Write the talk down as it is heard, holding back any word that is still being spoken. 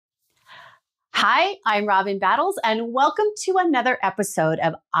Hi, I'm Robbyn Battles, and welcome to another episode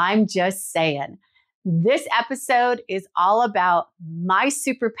of I'm Just Saying. This episode is all about my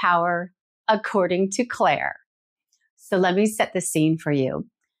superpower, according to Claire. So let me set the scene for you.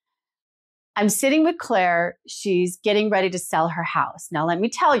 I'm sitting with Claire. She's getting ready to sell her house. Now, let me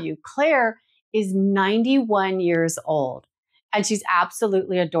tell you, Claire is 91 years old, and she's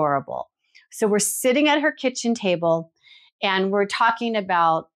absolutely adorable. So we're sitting at her kitchen table, and we're talking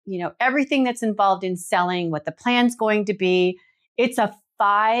about everything that's involved in selling, what the plan's going to be. It's a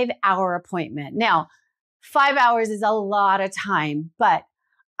 5-hour appointment. Now, 5 hours is a lot of time, but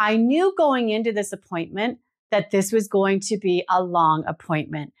I knew going into this appointment that this was going to be a long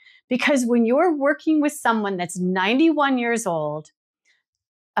appointment, because when you're working with someone that's 91 years old,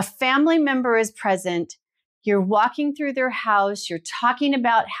 a family member is present, you're walking through their house, you're talking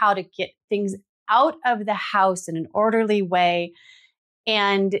about how to get things out of the house in an orderly way.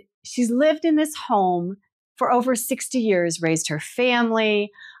 And she's lived in this home for over 60 years, raised her family,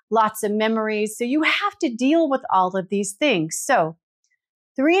 lots of memories. So you have to deal with all of these things. So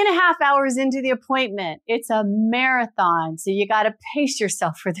 3.5 hours into the appointment, it's a marathon. So you got to pace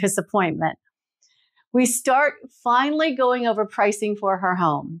yourself for this appointment. We start finally going over pricing for her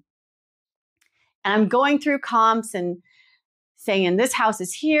home. And I'm going through comps and saying, this house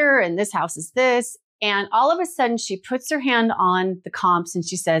is here and this house is this. And all of a sudden, she puts her hand on the comps and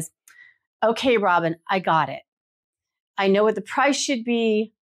she says, okay, Robbyn, I got it. I know what the price should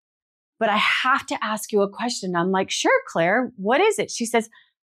be, but I have to ask you a question. I'm like, sure, Claire, what is it? She says,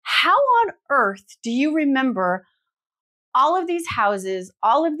 how on earth do you remember all of these houses,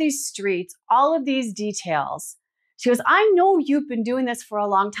 all of these streets, all of these details? She goes, I know you've been doing this for a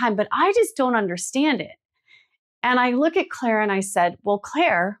long time, but I just don't understand it. And I look at Claire and I said, well,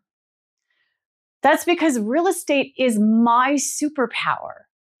 Claire, that's because real estate is my superpower.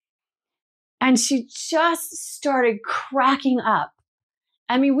 And she just started cracking up.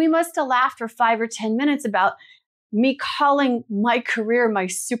 I mean, we must have laughed for 5 or 10 minutes about me calling my career my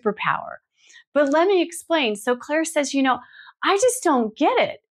superpower. But let me explain. So Claire says, I just don't get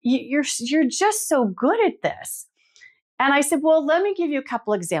it. You're just so good at this. And I said, well, let me give you a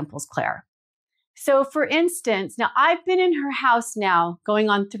couple examples, Claire. So for instance, now I've been in her house now going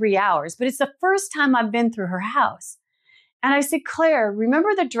on 3 hours, but it's the first time I've been through her house. And I said, Claire,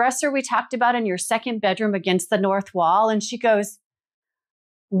 remember the dresser we talked about in your second bedroom against the north wall? And she goes,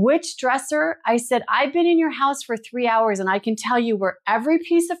 which dresser? I said, I've been in your house for 3 hours and I can tell you where every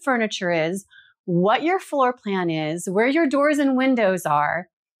piece of furniture is, what your floor plan is, where your doors and windows are,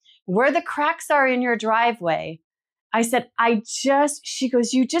 where the cracks are in your driveway. I said, she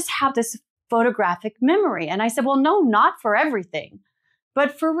goes, you just have this photographic memory. And I said, well, no, not for everything,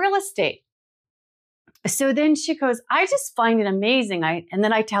 but for real estate. So then she goes, I just find it amazing. And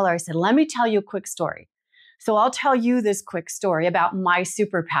then I tell her, I said, let me tell you a quick story. So I'll tell you this quick story about my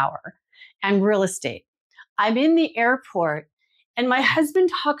superpower and real estate. I'm in the airport and my husband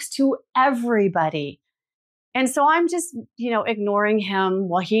talks to everybody. And so I'm just, ignoring him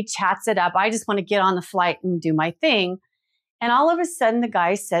while he chats it up. I just want to get on the flight and do my thing. And all of a sudden, the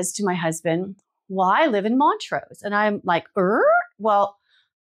guy says to my husband, well, I live in Montrose. And I'm like, well,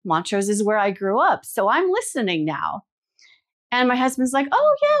 Montrose is where I grew up. So I'm listening now. And my husband's like,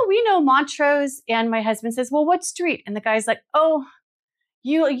 oh, yeah, we know Montrose. And my husband says, well, what street? And the guy's like, oh,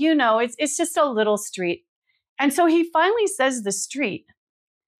 you know, it's just a little street. And so he finally says the street.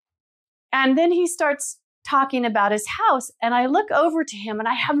 And then he starts talking about his house. And I look over to him and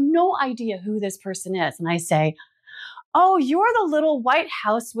I have no idea who this person is. And I say, oh, you're the little white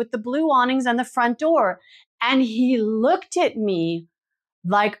house with the blue awnings on the front door. And he looked at me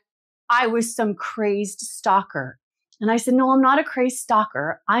like I was some crazed stalker. And I said, no, I'm not a crazed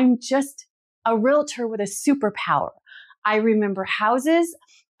stalker. I'm just a realtor with a superpower. I remember houses.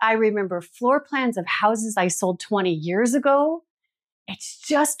 I remember floor plans of houses I sold 20 years ago. It's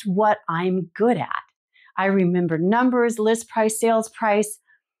just what I'm good at. I remember numbers, list price, sales price,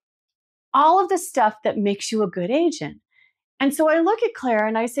 all of the stuff that makes you a good agent. And so I look at Claire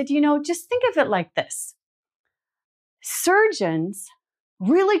and I said, just think of it like this. Surgeons,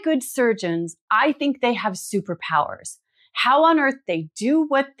 really good surgeons, I think they have superpowers. How on earth they do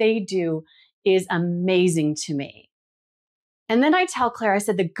what they do is amazing to me. And then I tell Claire, I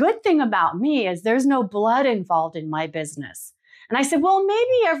said, the good thing about me is there's no blood involved in my business. And I said, well,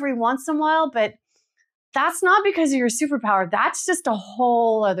 maybe every once in a while, but that's not because of your superpower. That's just a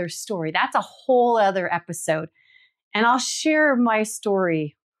whole other story. That's a whole other episode. And I'll share my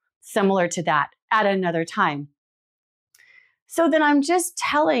story similar to that at another time. So then I'm just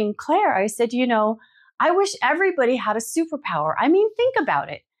telling Claire, I said, I wish everybody had a superpower. I mean, think about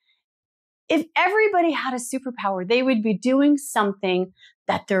it. If everybody had a superpower, they would be doing something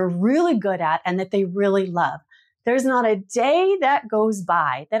that they're really good at and that they really love. There's not a day that goes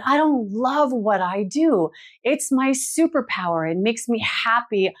by that I don't love what I do. It's my superpower. It makes me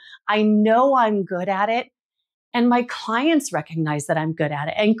happy. I know I'm good at it. And my clients recognize that I'm good at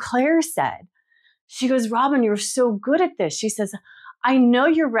it. And Claire said, she goes, Robbyn, you're so good at this. She says, I know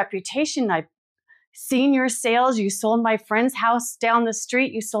your reputation. I've seen your sales. You sold my friend's house down the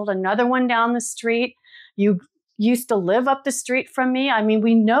street. You sold another one down the street. You used to live up the street from me. I mean,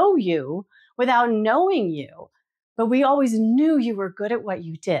 we know you without knowing you, but we always knew you were good at what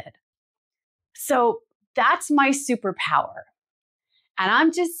you did. So that's my superpower. And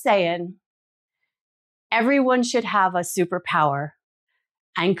I'm just saying, everyone should have a superpower.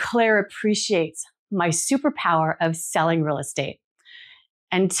 And Claire appreciates my superpower of selling real estate.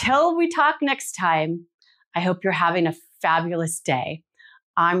 Until we talk next time, I hope you're having a fabulous day.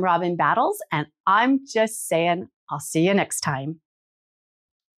 I'm Robbyn Battles, and I'm just saying, I'll see you next time.